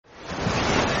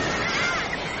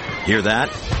Hear that?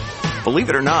 Believe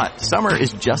it or not, summer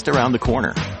is just around the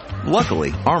corner.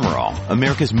 Luckily, Armor All,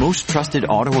 America's most trusted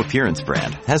auto appearance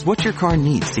brand, has what your car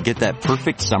needs to get that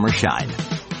perfect summer shine.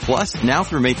 Plus, now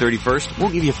through May 31st, we'll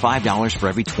give you $5 for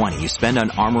every $20 you spend on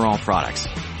Armor All products.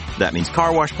 That means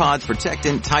car wash pods,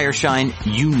 protectant, tire shine,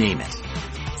 you name it.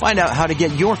 Find out how to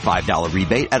get your $5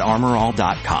 rebate at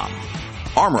armorall.com.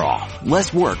 Armor All,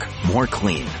 less work, more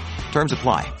clean. Terms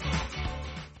apply.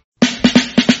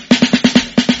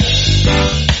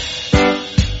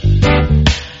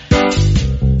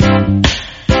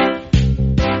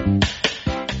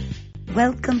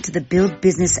 Welcome to the Build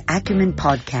Business Acumen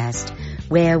podcast,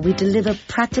 where we deliver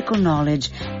practical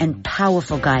knowledge and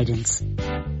powerful guidance.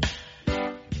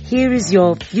 Here is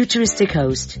your futuristic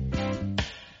host,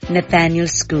 Nathaniel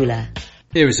Schooler.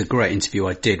 Here is a great interview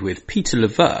I did with Peter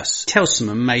Lavers. He tells some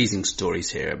amazing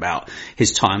stories here about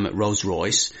his time at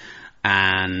Rolls-Royce.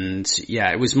 And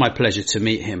yeah, it was my pleasure to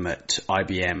meet him at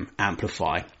IBM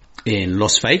Amplify in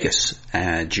Las Vegas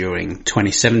during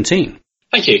 2017.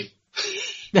 Thank you.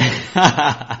 It's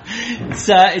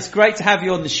great to have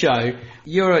you on the show.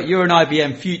 You're an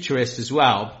IBM futurist as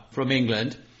well, from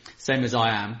England, same as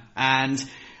I am. And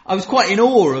I was quite in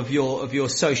awe of your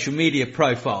social media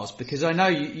profiles, because I know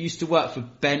you used to work for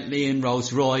Bentley and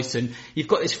Rolls-Royce, and you've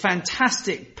got this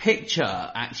fantastic picture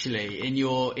actually in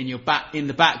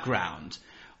the background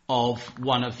of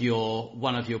one of your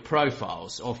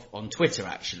profiles on Twitter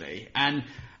actually. And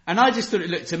I just thought it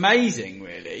looked amazing,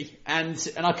 really, and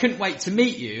I couldn't wait to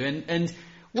meet you. And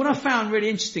what I found really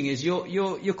interesting is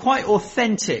you're quite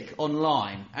authentic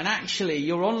online, and actually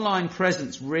your online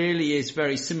presence really is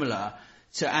very similar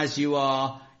to as you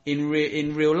are in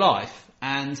real life.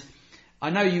 And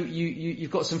I know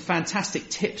you've got some fantastic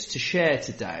tips to share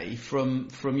today from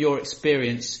your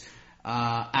experience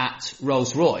at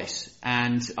Rolls-Royce,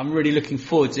 and I'm really looking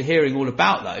forward to hearing all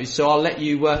about those. So I'll let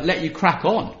you crack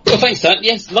on. Well, thanks, Dan.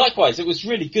 Yes, likewise. It was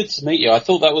really good to meet you. I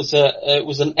thought that was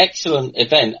an excellent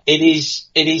event. It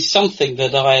is something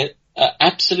that I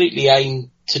absolutely aim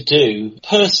to do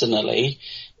personally.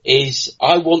 Is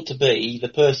I want to be the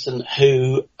person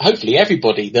who hopefully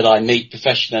everybody that I meet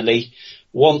professionally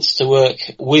wants to work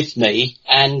with me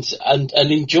and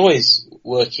enjoys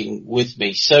working with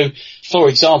me. So, for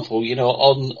example,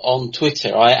 on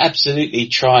Twitter, I absolutely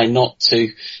try not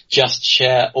to just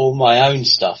share all my own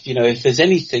stuff. If there's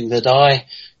anything that I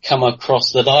come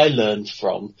across that I learn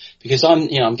from, because I'm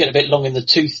getting a bit long in the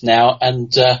tooth now,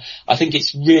 and I think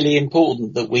it's really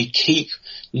important that we keep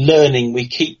learning,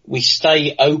 we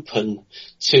stay open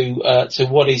to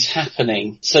what is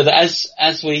happening, so that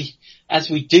as we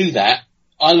do that,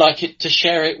 I like it to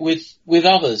share it with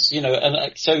others,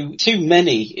 and so too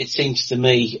many, it seems to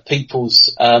me,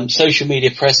 people's social media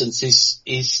presence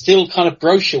is still kind of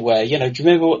brochureware. Do you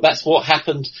remember that's what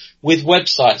happened with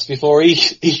websites before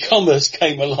e-commerce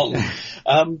came along?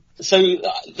 So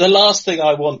the last thing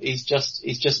I want is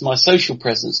just my social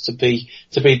presence to be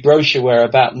brochureware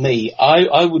about me.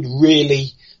 I would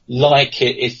really like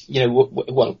it if,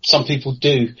 well, some people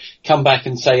do come back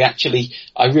and say, actually,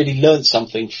 I really learned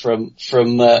something from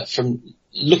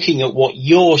looking at what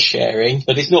you're sharing,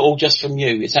 but it's not all just from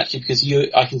you. It's actually because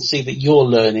I can see that you're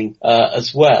learning,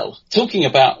 as well. Talking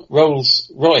about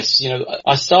Rolls-Royce,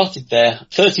 I started there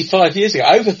 35 years ago,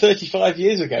 over 35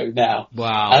 years ago now.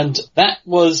 Wow. And that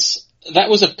was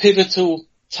a pivotal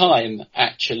time,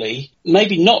 actually.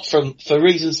 Maybe not for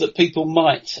reasons that people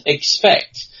might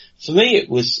expect. For me, it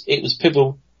was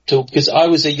pivotal because I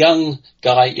was a young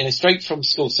guy, straight from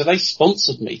school. So they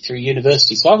sponsored me through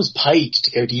university. So I was paid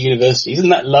to go to university. Isn't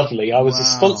that lovely? I was a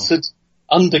sponsored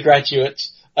undergraduate,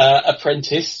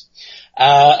 apprentice,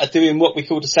 doing what we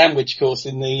called a sandwich course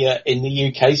in the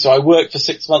UK. So I worked for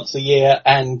 6 months a year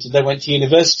and then went to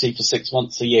university for 6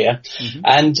 months a year. Mm-hmm.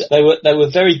 And they were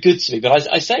very good to me. But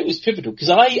I say it was pivotal because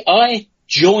I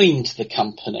joined the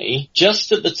company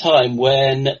just at the time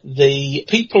when the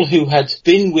people who had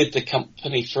been with the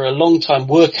company for a long time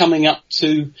were coming up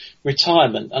to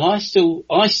retirement. And I still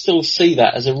see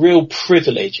that as a real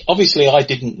privilege. Obviously, I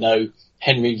didn't know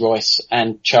Henry Royce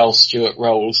and Charles Stuart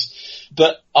Rolls,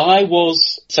 but I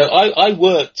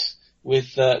worked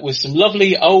with some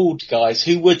lovely old guys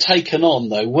who were taken on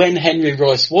though when Henry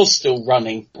Royce was still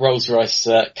running Rolls-Royce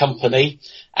company,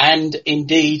 and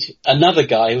indeed another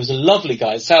guy who was a lovely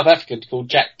guy, a South African called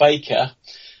Jack Baker,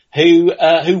 who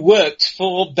worked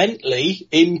for Bentley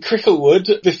in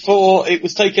Cricklewood before it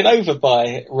was taken over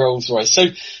by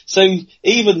Rolls-Royce. So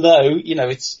even though,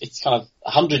 it's kind of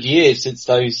 100 years since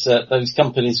those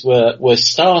companies were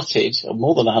started, or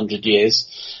more than 100 years,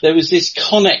 there was this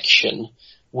connection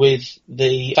with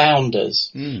the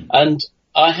founders. And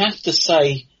I have to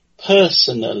say,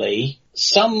 personally,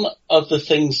 some of the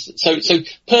things, so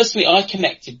personally I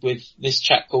connected with this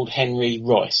chap called Henry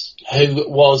Royce,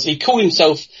 he called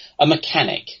himself a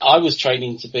mechanic. I was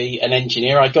training to be an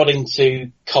engineer. I got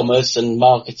into commerce and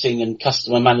marketing and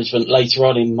customer management later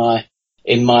on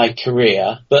in my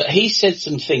career, but he said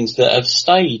some things that have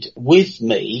stayed with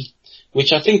me,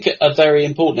 which I think are very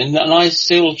important, and I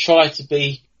still try to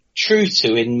be true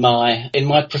to in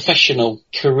my professional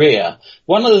career.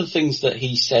 One of the things that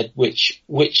he said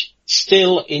which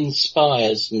still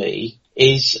inspires me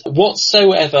is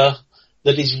whatsoever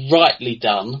that is rightly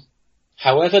done,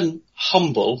 however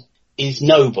humble, is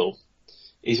noble,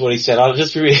 is what he said. I'll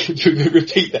just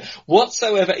repeat that.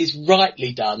 Whatsoever is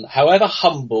rightly done, however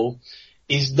humble,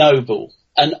 is noble.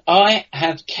 And I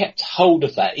have kept hold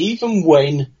of that, even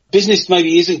when business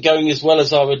maybe isn't going as well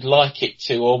as I would like it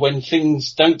to, or when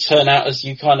things don't turn out as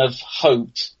you kind of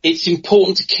hoped. It's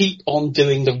important to keep on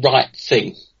doing the right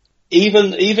thing.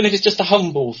 Even if it's just a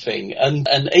humble thing, and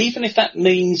even if that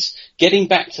means getting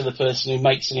back to the person who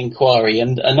makes an inquiry,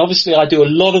 and obviously I do a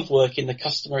lot of work in the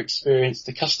customer experience,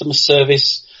 the customer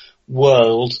service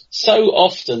world. So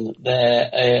often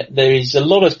there is a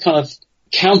lot of kind of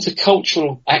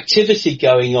countercultural activity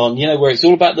going on, where it's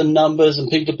all about the numbers and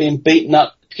people are being beaten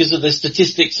up because of the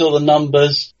statistics or the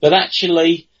numbers, but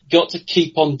actually got to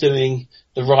keep on doing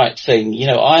the right thing.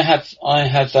 I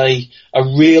have a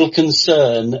real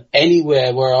concern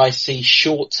anywhere where I see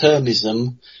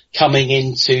short-termism coming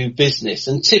into business,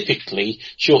 and typically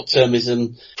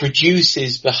short-termism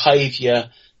produces behaviour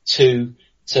to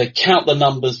count the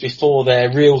numbers before their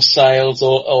real sales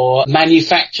or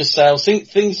manufacture sales,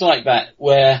 things like that,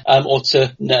 where, or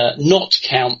to not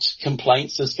count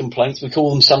complaints as complaints. We call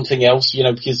them something else,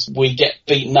 because we get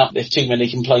beaten up if too many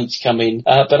complaints come in.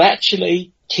 But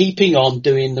actually keeping on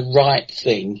doing the right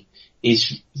thing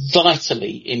is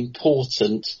vitally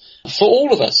important for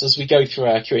all of us as we go through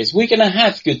our careers. We're going to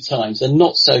have good times and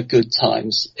not so good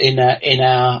times in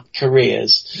our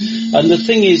careers. And the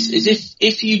thing is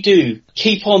if you do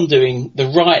keep on doing the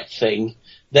right thing,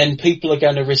 then people are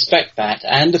going to respect that.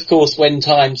 And of course, when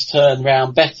times turn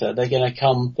round better, they're going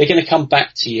to come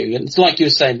back to you. And it's like you were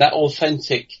saying, that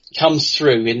authentic comes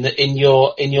through in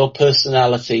your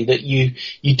personality, that you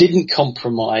didn't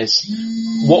compromise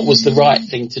what was the right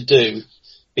thing to do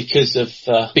because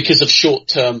of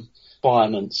short-term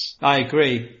requirements. I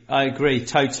agree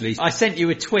totally. I sent you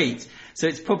a tweet, so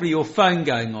it's probably your phone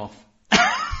going off.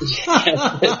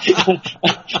 I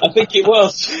think it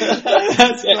was.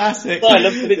 That's classic.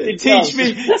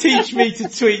 Teach me to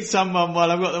tweet someone while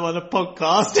I've got them on a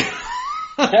podcast.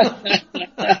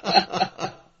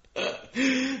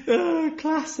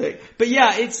 Classic. But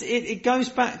yeah, it goes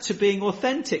back to being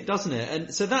authentic, doesn't it?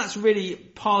 And so that's really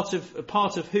part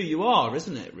of who you are,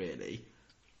 isn't it, really?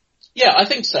 Yeah, I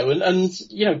think so. And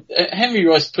Henry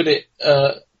Royce put it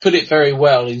very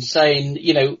well in saying,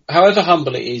 however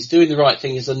humble it is, doing the right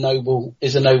thing is a noble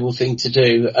thing to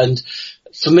do. And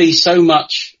for me, so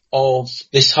much of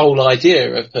this whole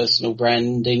idea of personal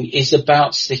branding is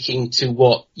about sticking to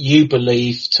what you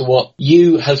believe, to what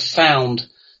you have found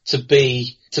to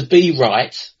be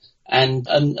right, and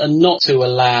not to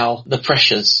allow the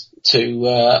pressures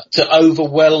to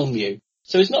overwhelm you.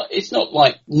 So it's not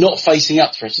like not facing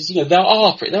up to pressures. There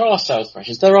are sales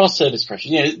pressures, there are service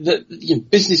pressures.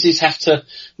 Businesses have to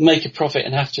make a profit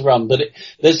and have to run. But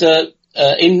there's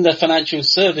in the financial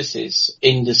services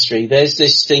industry, there's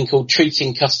this thing called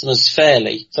treating customers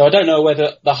fairly. So I don't know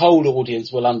whether the whole audience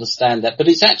will understand that, but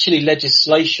it's actually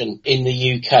legislation in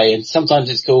the UK, and sometimes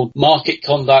it's called market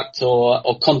conduct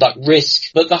or conduct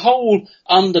risk. But the whole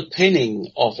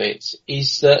underpinning of it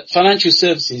is that financial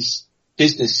services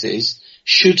businesses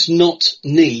should not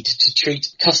need to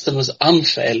treat customers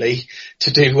unfairly to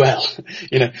do well.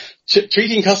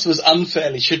 Treating customers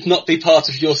unfairly should not be part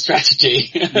of your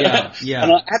strategy. Yeah.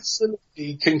 And I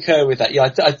absolutely concur with that. Yeah,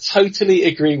 I totally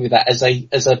agree with that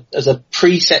as a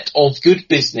precept of good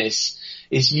business.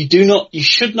 Is you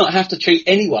should not have to treat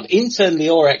anyone, internally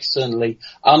or externally,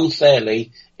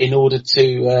 unfairly in order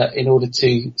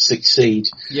to succeed.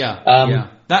 Yeah.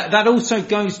 That also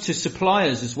goes to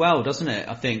suppliers as well, doesn't it?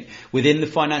 I think within the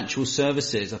financial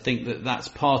services, I think that's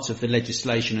part of the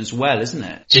legislation as well, isn't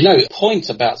it? Do you know, the point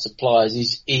about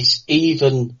suppliers is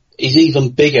even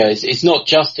bigger. It's not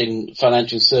just in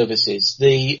financial services.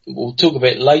 We'll talk a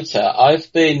bit later.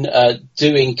 I've been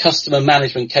doing customer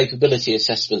management capability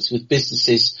assessments with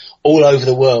businesses all over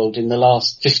the world in the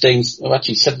last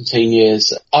 17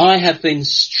 years. I have been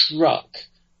struck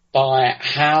by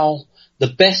how the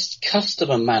best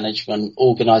customer management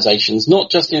organisations,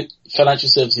 not just in financial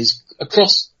services,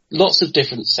 across lots of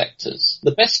different sectors.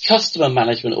 The best customer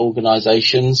management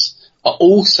organisations are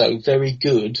also very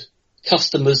good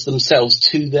customers themselves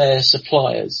to their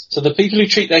suppliers. So the people who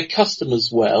treat their customers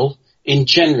well, in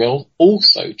general,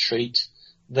 also treat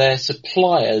their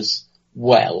suppliers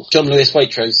well. John Lewis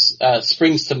Waitrose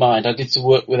springs to mind. I did some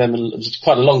work with them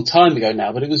quite a long time ago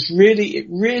now, but it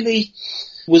really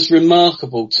was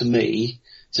remarkable to me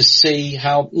to see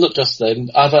how, not just them,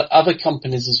 other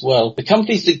companies as well, the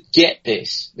companies that get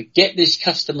this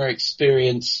customer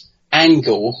experience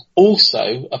angle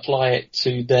also apply it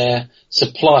to their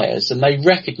suppliers, and they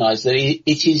recognise that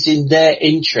it is in their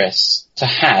interests to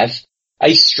have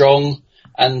a strong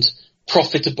and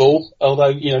profitable,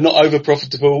 although, not over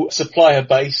profitable supplier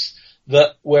base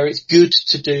where it's good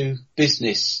to do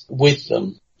business with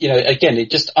them. Again,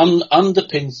 it just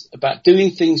underpins about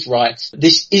doing things right.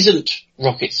 This isn't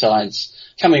rocket science.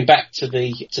 Coming back to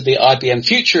the IBM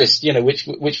futurist,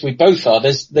 which we both are,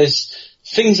 there's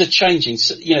things are changing.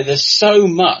 So, there's so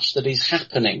much that is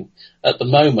happening at the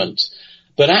moment.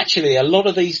 But actually, a lot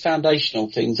of these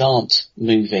foundational things aren't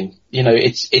moving.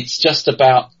 It's just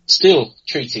about still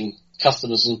treating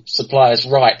customers and suppliers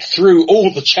right through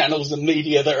all the channels and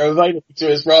media that are available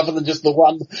to us rather than just the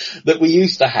one that we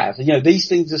used to have. These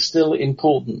things are still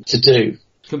important to do.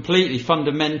 Completely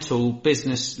fundamental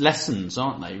business lessons,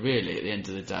 aren't they, really, at the end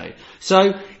of the day?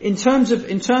 So in terms of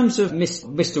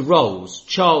Mr. Rolls,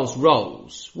 Charles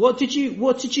Rolls, what did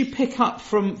you pick up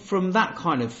from that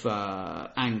kind of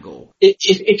angle?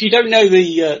 If you don't know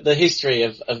the history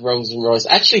of Rolls-Royce,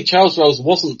 actually Charles Rolls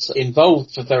wasn't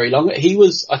involved for very long. He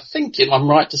was, I think I'm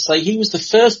right to say, he was the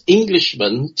first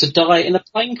Englishman to die in a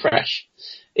plane crash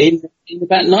in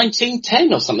about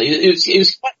 1910 or something. It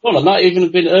was quite cool. It might even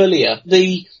have been earlier.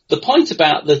 The point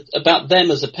about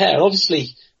them as a pair,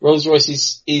 obviously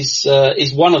Rolls-Royce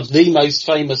is one of the most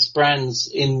famous brands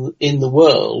in the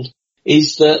world,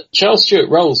 is that Charles Stuart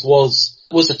Rolls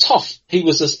was a toff. He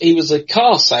was a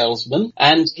car salesman,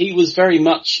 and he was very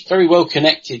well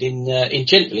connected in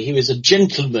gently. He was a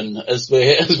gentleman, as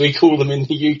we call them in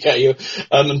the UK,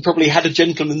 and probably had a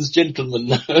gentleman's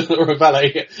gentleman or a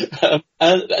valet.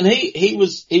 And he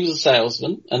was a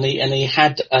salesman, and he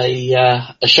had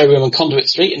a showroom on Conduit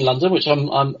Street in London, which I'm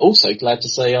also glad to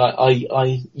say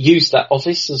I used that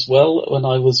office as well when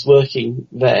I was working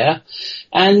there.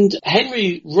 And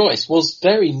Henry Royce was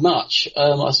very much,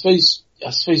 I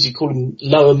suppose you call him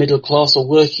lower middle class or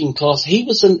working class. He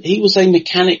was a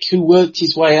mechanic who worked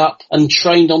his way up and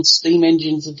trained on steam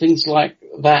engines and things like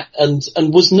that,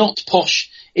 and was not posh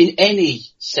in any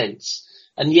sense.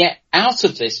 And yet, out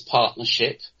of this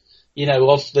partnership,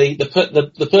 of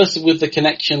the person with the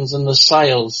connections and the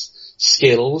sales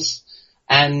skills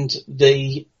and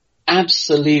the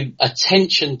absolute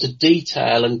attention to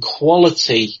detail and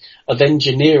quality of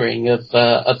engineering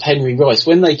of Henry Royce,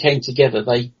 when they came together,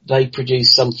 they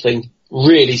produced something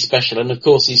really special. And of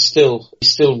course, he's still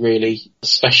really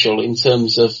special in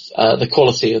terms of the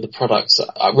quality of the products.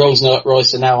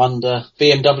 Rolls-Royce are now under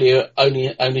BMW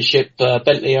ownership,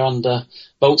 Bentley are under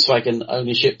Volkswagen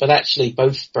ownership, but actually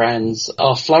both brands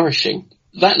are flourishing.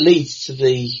 That leads to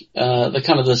the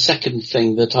kind of the second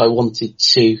thing that I wanted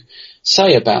to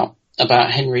say about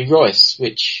Henry Royce,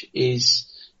 which is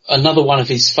another one of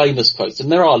his famous quotes,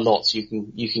 and there are lots. You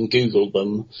can Google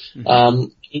them. Mm-hmm.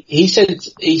 He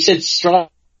said, strive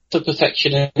for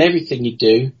perfection in everything you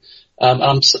do.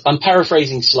 I'm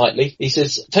paraphrasing slightly. He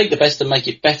says, take the best and make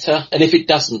it better, and if it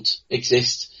doesn't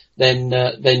exist, then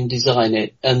design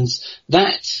it. And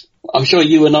that, I'm sure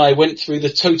you and I went through the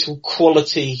total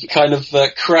quality kind of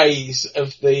craze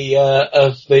of the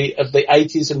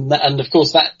 80s, and of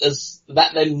course that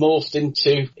then morphed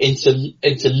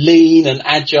into lean and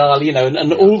agile,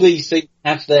 and all these things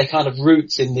have their kind of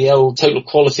roots in the old total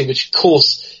quality, which of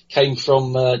course came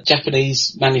from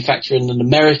Japanese manufacturing and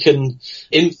American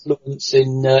influence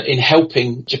in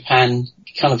helping Japan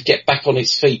kind of get back on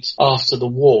its feet after the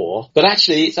war. But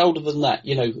actually it's older than that.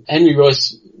 Henry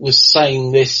Royce was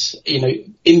saying this,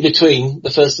 in between the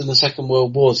First and the Second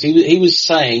World Wars. He was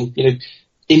saying,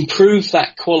 improve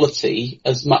that quality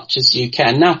as much as you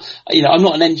can. Now, I'm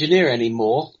not an engineer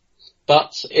anymore,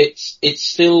 but it's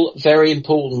still very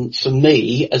important for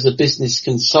me as a business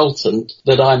consultant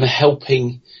that I'm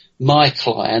helping my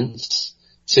clients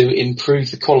to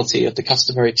improve the quality of the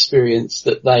customer experience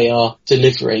that they are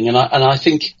delivering. And I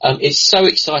think it's so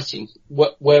exciting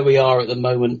where we are at the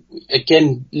moment.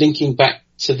 Again, linking back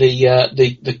to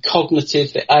the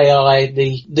cognitive, the AI,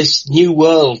 this new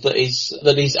world that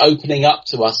is opening up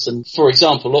to us. And for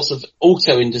example, lots of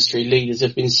auto industry leaders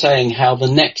have been saying how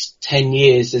the next 10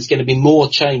 years there's going to be more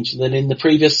change than in the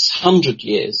previous 100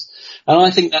 years. And I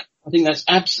think I think that's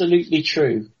absolutely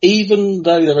true. Even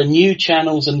though there are new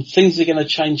channels and things are going to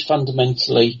change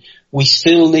fundamentally, we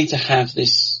still need to have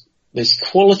this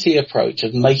quality approach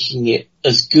of making it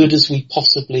as good as we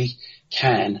possibly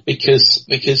can, because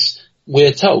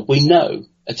we're told, we know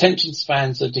attention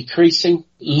spans are decreasing.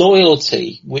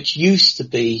 Loyalty, which used to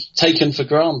be taken for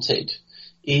granted,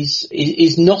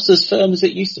 is not as firm as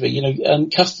it used to be.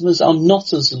 Customers are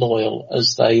not as loyal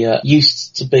as they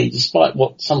used to be, despite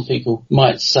what some people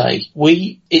might say.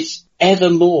 It's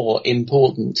ever more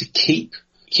important to keep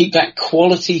that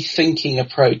quality thinking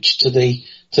approach to the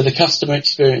customer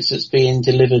experience that's being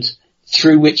delivered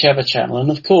through whichever channel. And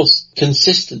of course,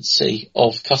 consistency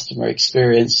of customer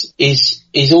experience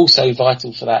is also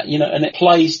vital for that, and it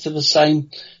plays to the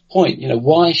same point.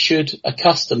 Why should a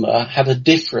customer have a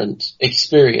different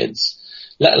experience,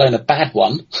 let alone a bad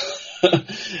one,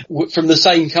 from the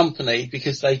same company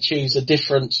because they choose a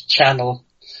different channel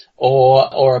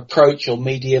or approach or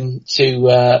medium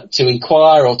to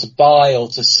inquire or to buy or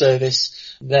to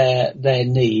service their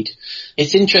need?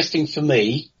 It's interesting for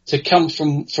me to come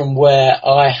from where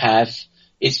I have.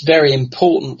 It's very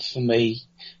important for me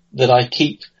that I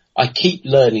keep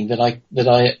learning,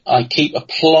 that I keep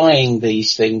applying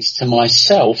these things to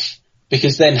myself,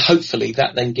 because then hopefully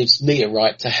that then gives me a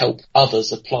right to help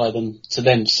others apply them to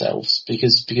themselves,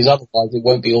 because otherwise it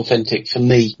won't be authentic for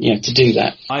me, to do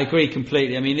that. I agree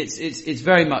completely. I mean, it's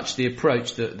very much the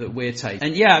approach that we're taking.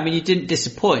 And yeah, I mean, you didn't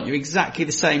disappoint. You're exactly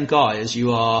the same guy as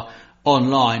you are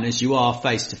online, as you are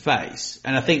face to face.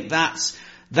 And I think that's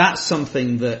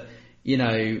something that,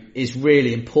 is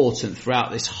really important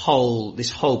throughout this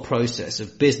whole process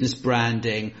of business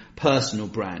branding, personal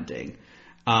branding,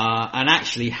 and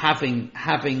actually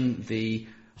having the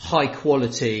high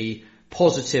quality,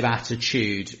 positive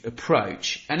attitude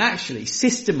approach, and actually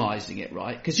systemizing it,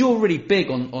 right? Because you're really big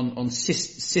on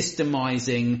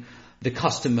systemizing the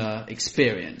customer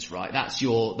experience, right? That's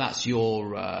your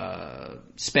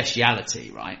speciality,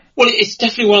 right? Well, it's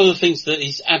definitely one of the things that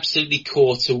is absolutely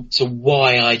core to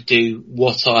why I do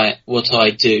what I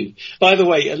do. By the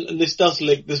way, and this does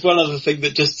link, there's one other thing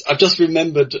that I've just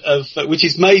remembered of, which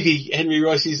is maybe Henry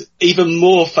Royce's even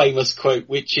more famous quote,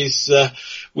 which is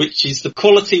the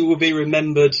quality will be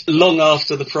remembered long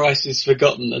after the price is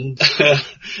forgotten. And,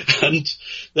 and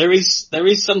there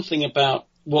is something about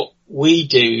what we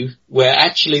do where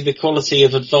actually the quality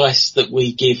of advice that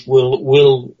we give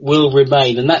will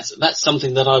remain, and that's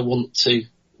something that I want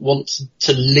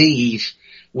to leave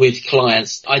with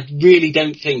clients. I really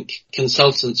don't think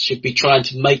consultants should be trying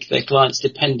to make their clients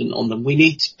dependent on them. We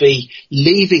need to be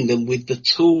leaving them with the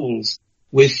tools,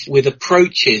 with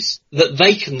approaches that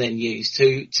they can then use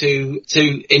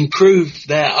to improve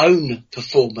their own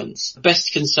performance.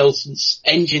 Best consultants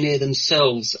engineer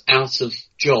themselves out of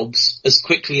jobs as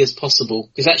quickly as possible,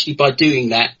 because actually by doing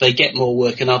that they get more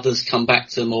work and others come back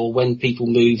to them, or when people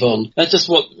move on. That's just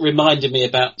what reminded me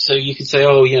about, so you could say,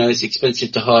 it's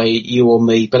expensive to hire you or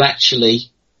me, but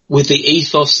actually with the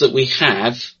ethos that we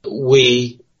have,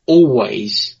 we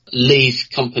always leave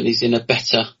companies in a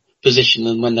better position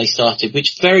than when they started,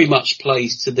 which very much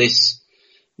plays to this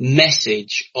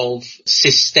message of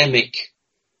systemic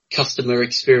customer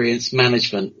experience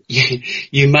management.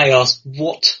 You may ask,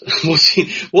 what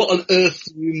on earth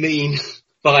do you mean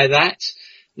by that?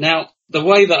 Now, the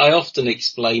way that I often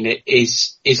explain it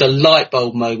is a light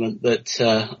bulb moment that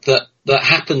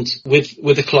happened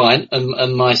with a client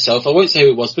and myself. I won't say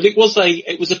who it was, but it was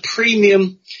a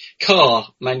premium car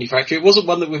manufacturer. It wasn't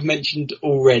one that we've mentioned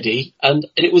already, and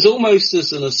it was almost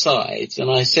as an aside. And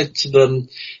I said to them,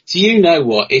 do you know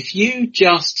what? If you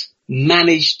just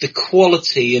manage the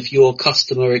quality of your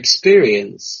customer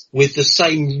experience with the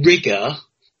same rigor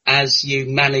as you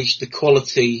manage the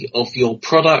quality of your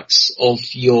products, of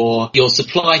your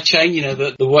supply chain,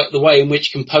 the way in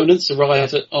which components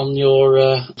arrive on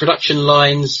your production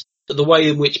lines, the way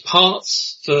in which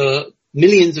parts for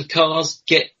millions of cars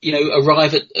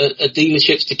arrive at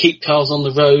dealerships to keep cars on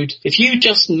the road. If you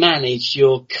just manage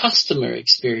your customer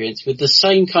experience with the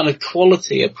same kind of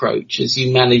quality approach as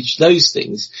you manage those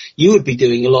things, you would be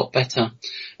doing a lot better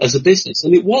as a business.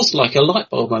 And it was like a light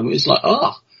bulb moment. It was like,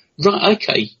 right,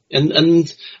 okay.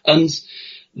 And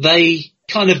they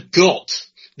kind of got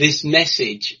this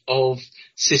message of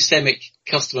systemic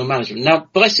customer management. Now,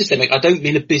 by systemic, I don't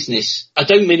mean a business. I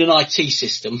don't mean an IT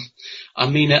system. I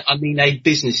mean a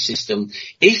business system.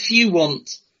 If you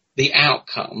want the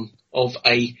outcome of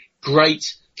a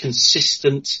great,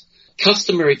 consistent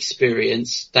customer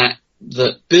experience that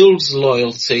builds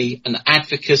loyalty and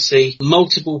advocacy,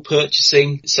 multiple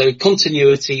purchasing, so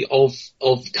continuity of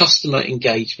customer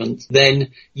engagement,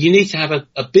 then you need to have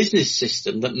a business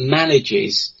system that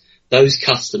manages those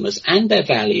customers and their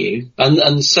value.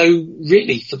 And so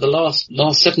really for the last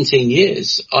 17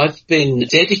 years, I've been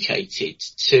dedicated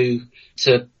to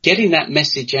getting that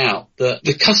message out that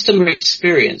the customer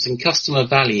experience and customer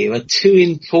value are too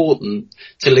important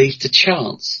to leave to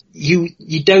chance. You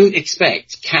don't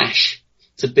expect cash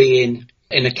to be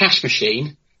in a cash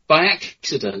machine by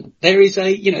accident. There is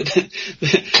there's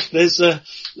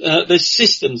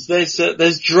systems,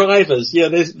 there's drivers,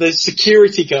 there's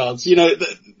security guards,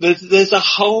 there's a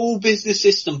whole business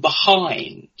system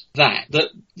behind that,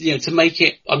 to make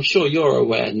it, I'm sure you're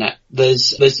aware, Nat,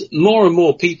 there's more and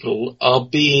more people are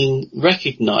being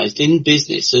recognized in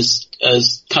business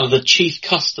as kind of the chief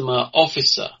customer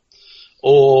officer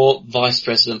or vice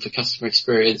president for customer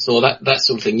experience or that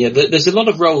sort of thing. Yeah, there's a lot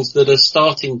of roles that are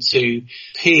starting to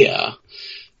appear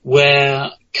where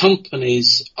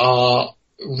companies are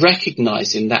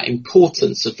recognizing that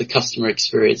importance of the customer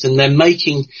experience, and they're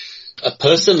making a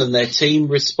person and their team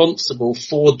responsible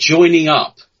for joining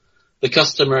up the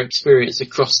customer experience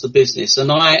across the business.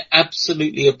 And I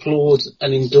absolutely applaud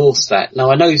and endorse that. Now,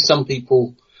 I know some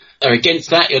people are against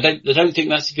that. They don't think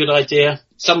that's a good idea.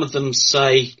 Some of them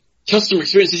say customer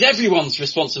experience is everyone's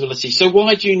responsibility. So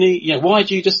why do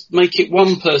you just make it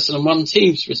one person and one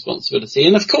team's responsibility?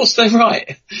 And of course they're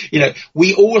right.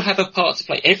 We all have a part to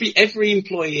play. Every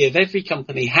employee of every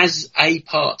company has a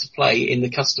part to play in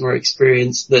the customer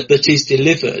experience that is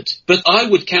delivered. But I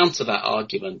would counter that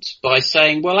argument by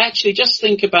saying, well, actually just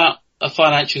think about a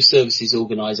financial services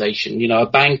organization, a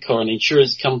bank or an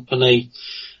insurance company.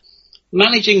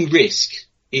 Managing risk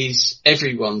is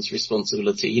everyone's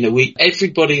responsibility.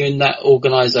 Everybody in that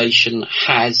organization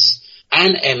has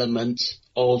an element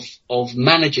of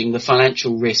managing the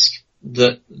financial risk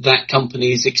that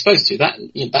company is exposed to. That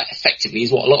effectively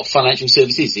is what a lot of financial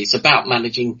services is. It's about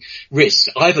managing risk.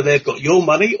 Either they've got your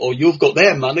money or you've got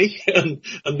their money, and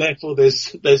therefore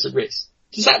there's a risk.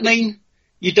 Does that mean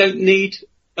you don't need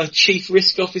a chief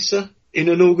risk officer in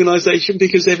an organisation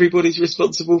because everybody's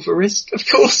responsible for risk? Of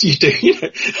course you do.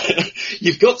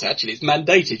 You've got to, actually, it's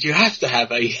mandated. You have to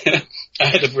have a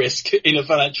head of risk in a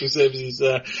financial services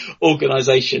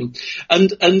organisation.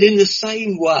 And in the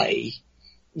same way,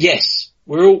 yes,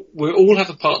 we all have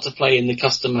a part to play in the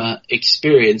customer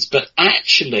experience, but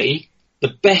actually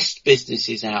the best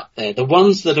businesses out there, the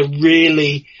ones that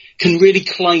can really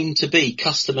claim to be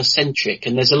customer centric,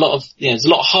 and there's a lot of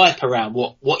hype around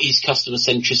what is customer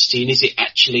centricity and is it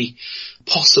actually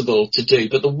possible to do.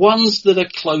 But the ones that are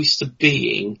close to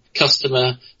being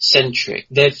customer centric,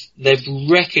 they've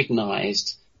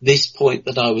recognized this point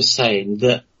that I was saying,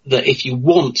 that if you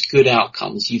want good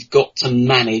outcomes, you've got to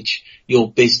manage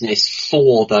your business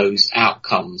for those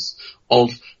outcomes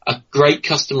of a great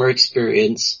customer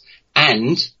experience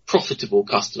and profitable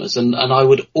customers. And I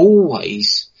would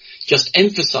always just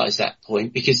emphasize that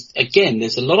point, because again,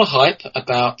 there's a lot of hype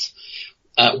about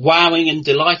wowing and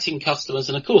delighting customers,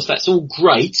 and of course that's all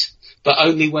great, but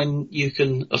only when you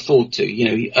can afford to.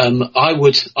 I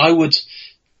would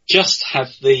just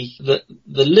have the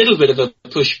little bit of a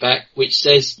pushback which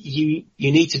says you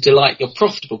need to delight your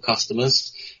profitable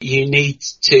customers. You need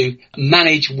to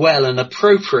manage well and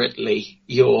appropriately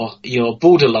your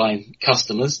borderline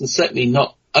customers, and certainly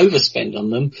not overspend on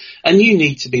them, and you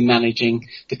need to be managing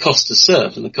the cost to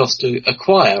serve and the cost to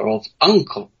acquire of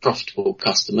unprofitable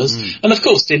customers. And of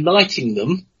course, delighting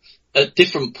them at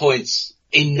different points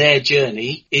in their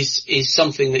journey is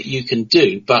something that you can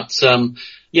do. But,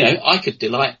 I could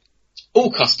delight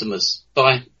all customers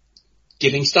by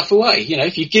giving stuff away.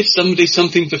 If you give somebody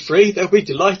something for free, they'll be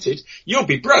delighted. You'll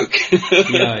be broke.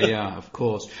 Yeah, of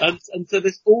course. And so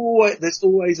there's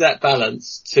always that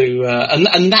balance to,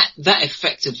 and that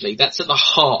effectively, that's at the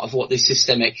heart of what this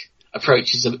systemic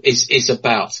approach is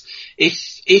about.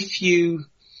 If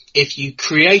you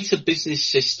create a business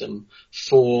system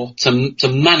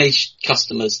to manage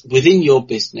customers within your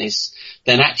business,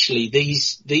 then actually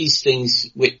these things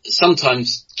which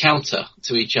sometimes counter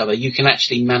to each other, you can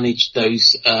actually manage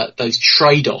those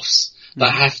trade-offs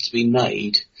that have to be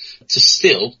made to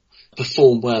still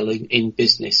perform well in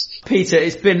business. Peter,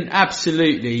 it's been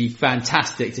absolutely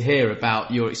fantastic to hear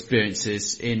about your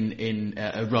experiences in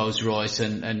Rolls-Royce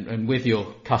and with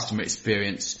your customer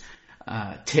experience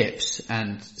tips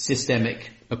and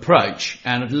systemic approach,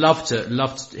 and I'd love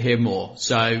to hear more.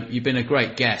 So you've been a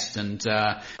great guest, and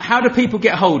how do people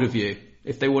get hold of you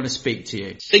if they want to speak to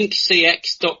you?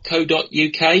 thinkcx.co.uk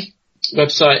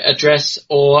website address,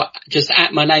 or just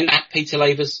at my name, at Peter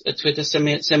Lavers at Twitter. Send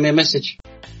me a message.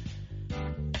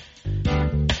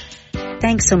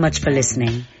 Thanks so much for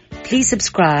listening. Please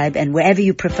subscribe, and wherever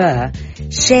you prefer,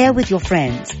 share with your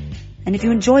friends. And if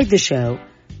you enjoyed the show,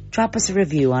 drop us a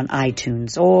review on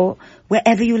iTunes or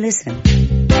wherever you listen.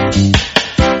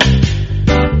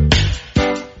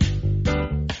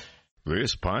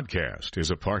 This podcast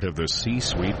is a part of the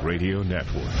C-Suite Radio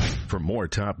Network. For more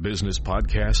top business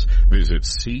podcasts, visit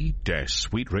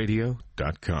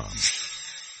c-suiteradio.com.